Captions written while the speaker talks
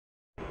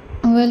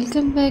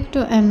Welcome back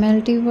to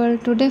MLT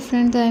World. Today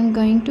friends, I am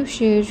going to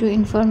share you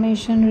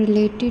information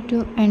related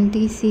to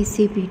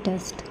anti-CCP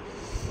test.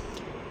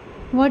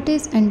 What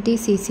is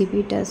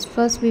anti-CCP test?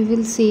 First we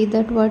will see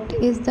that what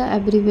is the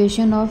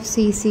abbreviation of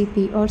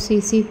CCP or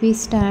CCP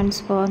stands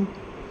for.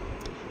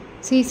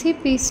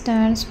 CCP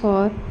stands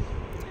for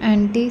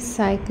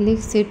anti-cyclic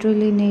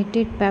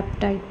citrullinated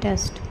peptide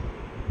test.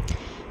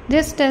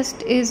 This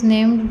test is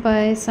named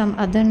by some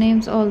other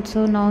names,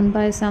 also known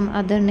by some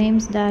other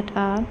names, that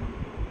are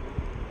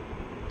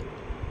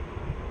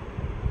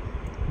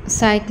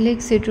cyclic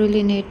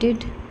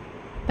citrullinated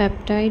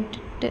peptide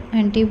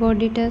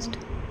antibody test,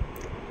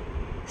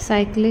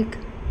 citrulline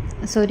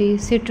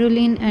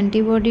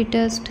antibody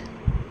test,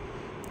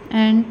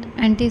 and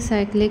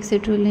anti-cyclic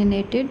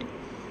citrullinated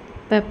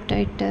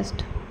peptide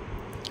test.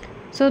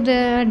 So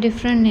there are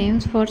different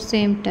names for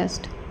same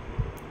test.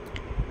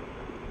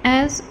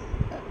 As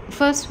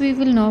first we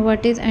will know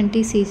what is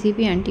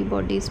anti-CCP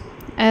antibodies.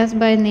 As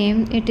by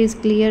name it is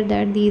clear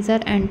that these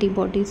are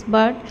antibodies,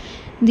 but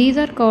these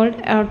are called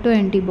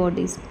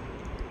autoantibodies.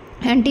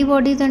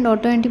 Antibodies and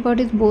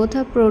autoantibodies both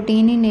are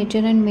protein in nature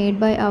and made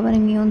by our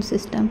immune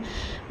system.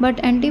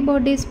 But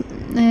antibodies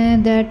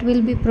that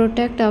will be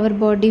protect our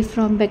body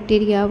from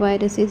bacteria,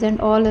 viruses and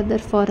all other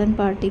foreign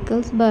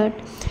particles. But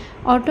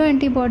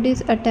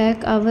autoantibodies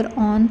attack our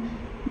own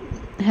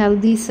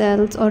healthy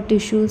cells or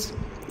tissues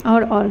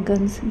or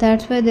organs.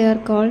 That's why they are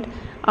called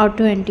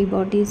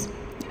autoantibodies.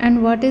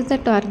 And what is the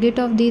target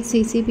of these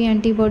CCP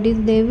antibodies?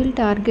 They will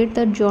target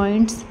the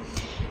joints,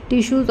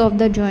 tissues of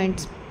the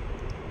joints,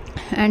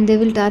 and they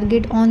will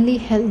target only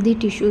healthy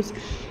tissues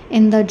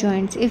in the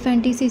joints. If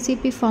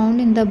anti-CCP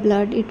found in the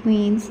blood, it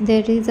means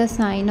there is a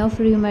sign of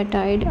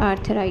rheumatoid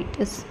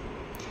arthritis.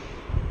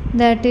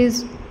 That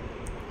is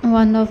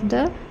one of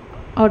the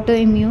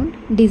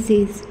autoimmune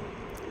disease.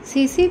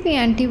 CCP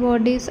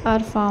antibodies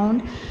are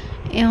found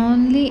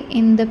only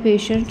in the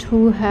patients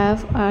who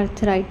have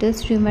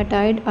arthritis,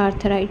 rheumatoid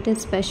arthritis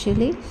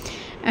especially,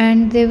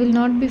 and they will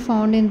not be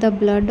found in the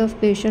blood of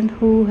patients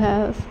who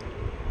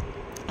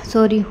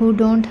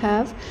don't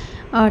have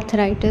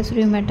arthritis,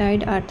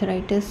 rheumatoid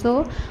arthritis.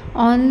 So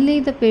only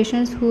the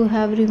patients who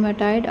have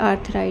rheumatoid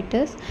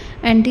arthritis,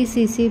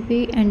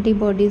 anti-CCP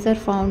antibodies are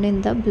found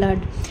in the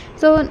blood.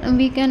 So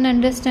we can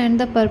understand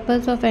the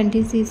purpose of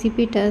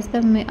anti-CCP test.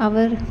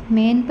 Our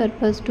main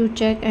purpose to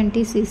check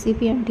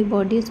anti-CCP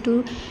antibodies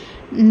to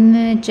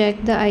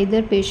check the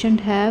either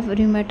patient have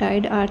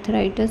rheumatoid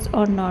arthritis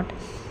or not.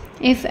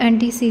 If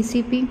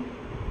anti-CCP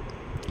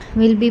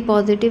will be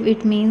positive,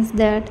 it means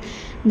that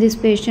this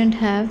patient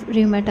have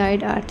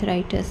rheumatoid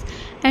arthritis.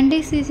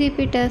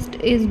 Anti-CCP test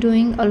is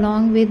doing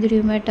along with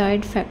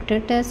rheumatoid factor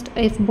test.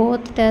 If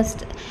both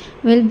tests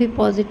will be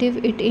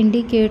positive, it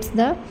indicates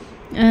the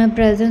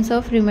presence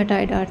of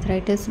rheumatoid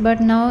arthritis. But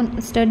now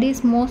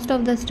most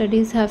of the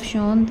studies have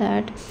shown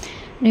that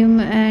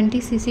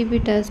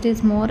anti-CCP test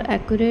is more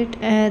accurate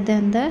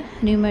than the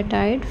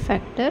rheumatoid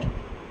factor.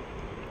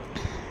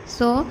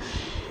 So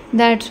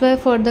that's why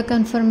for the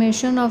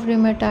confirmation of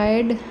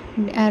rheumatoid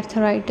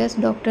arthritis,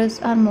 doctors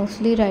are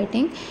mostly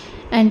writing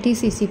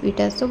anti-CCP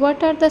test. So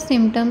what are the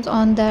symptoms?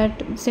 On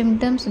that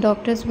symptoms,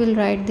 doctors will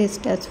write this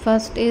test.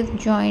 First is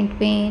joint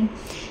pain,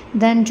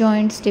 then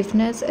joint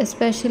stiffness,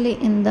 especially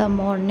in the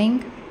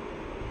morning,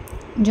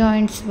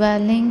 joint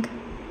swelling,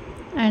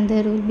 and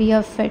there will be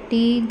a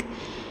fatigue,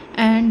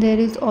 and there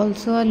is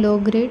also a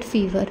low-grade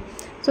fever.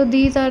 So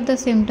these are the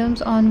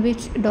symptoms on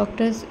which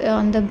doctors,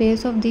 on the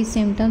base of these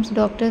symptoms,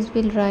 doctors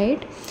will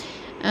write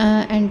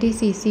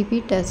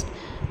anti-CCP test.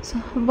 So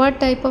what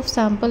type of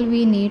sample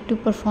we need to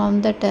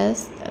perform the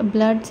test? A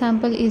blood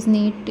sample is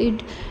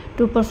needed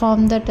to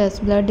perform the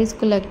test. Blood is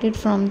collected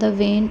from the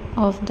vein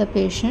of the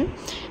patient,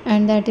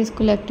 and that is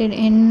collected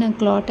in a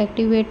clot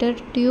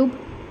activator tube,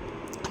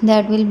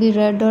 that will be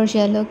red or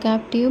yellow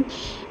cap tube,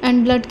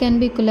 and blood can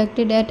be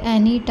collected at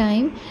any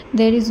time.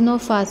 There is no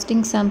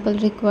fasting sample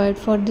required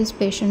for this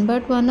patient.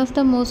 But one of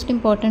the most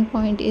important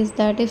point is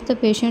that if the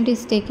patient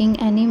is taking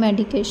any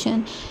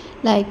medication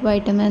like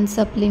vitamins,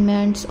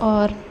 supplements,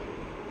 or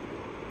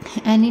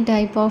any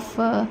type of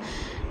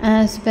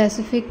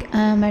specific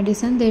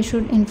medicine, they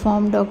should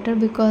inform doctor,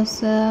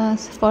 because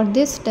for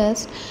this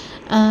test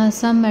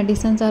some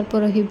medicines are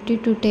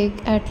prohibited to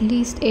take at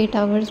least 8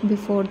 hours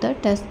before the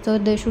test. So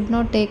they should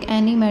not take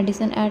any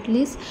medicine at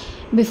least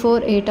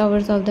before 8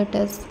 hours of the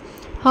test.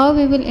 How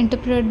we will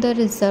interpret the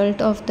result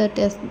of the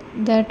test?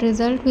 That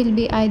result will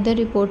be either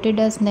reported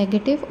as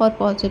negative or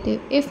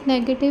positive. If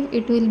negative,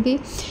 it will be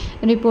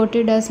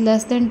reported as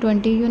less than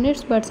 20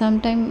 units, but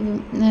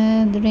sometimes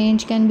the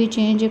range can be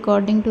changed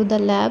according to the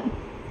lab.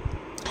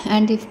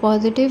 And if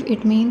positive,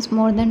 it means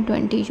more than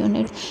 20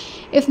 units.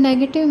 If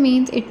negative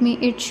means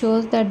it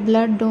shows that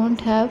blood don't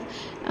have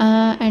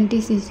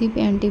anti-CCP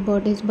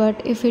antibodies.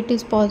 But if it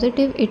is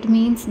positive, it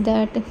means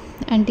that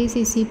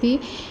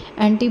anti-CCP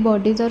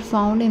antibodies are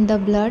found in the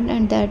blood,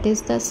 and that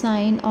is the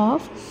sign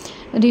of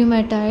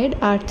rheumatoid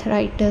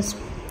arthritis.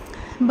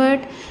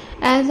 But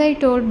as I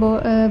told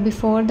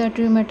before, that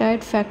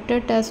rheumatoid factor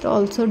test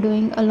also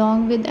doing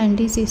along with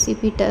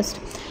anti-CCP test.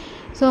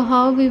 So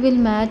how we will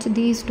match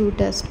these two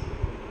tests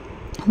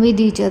with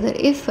each other?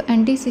 If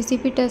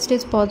anti-CCP test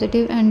is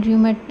positive and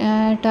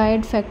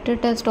rheumatoid factor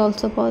test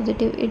also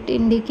positive, it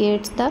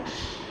indicates the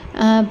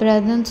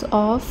presence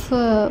of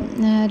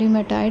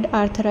rheumatoid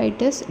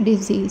arthritis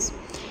disease.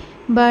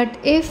 But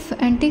if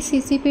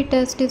anti-CCP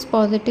test is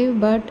positive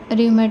but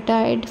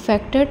rheumatoid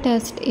factor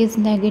test is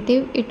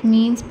negative, it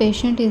means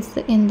patient is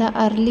in the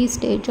early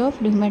stage of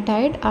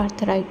rheumatoid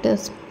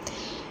arthritis.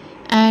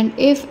 And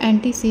if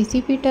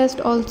anti-CCP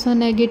test also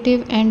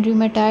negative and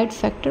rheumatoid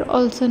factor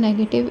also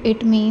negative,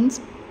 it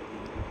means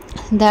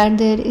that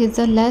there is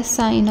a less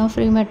sign of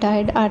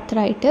rheumatoid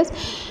arthritis,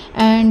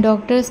 and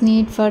doctors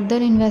need further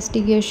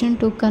investigation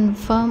to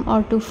confirm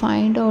or to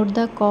find out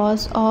the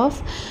cause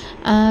of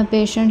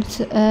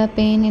patient's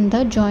pain in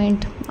the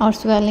joint or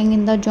swelling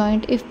in the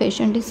joint. If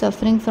patient is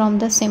suffering from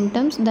the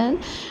symptoms, then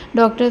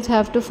doctors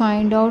have to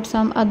find out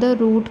some other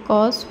root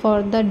cause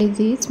for the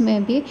disease.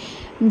 Maybe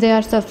they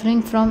are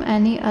suffering from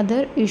any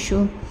other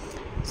issue.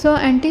 So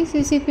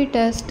anti-CCP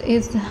test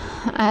is,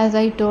 as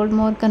I told,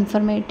 more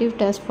confirmative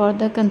test for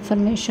the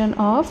confirmation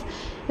of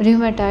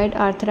rheumatoid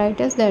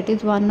arthritis. That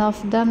is one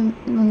of the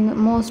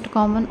most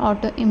common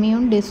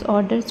autoimmune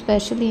disorders,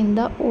 especially in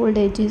the old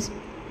ages.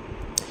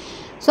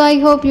 So I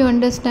hope you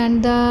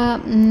understand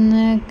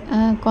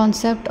the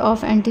concept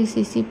of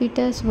anti-CCP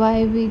test,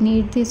 why we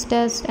need this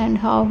test and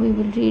how we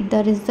will read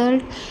the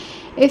result.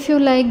 If you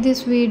like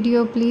this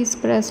video, please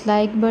press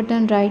like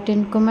button, write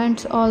in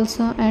comments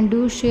also, and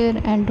do share,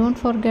 and don't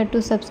forget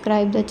to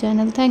subscribe the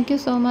channel. Thank you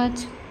so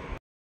much.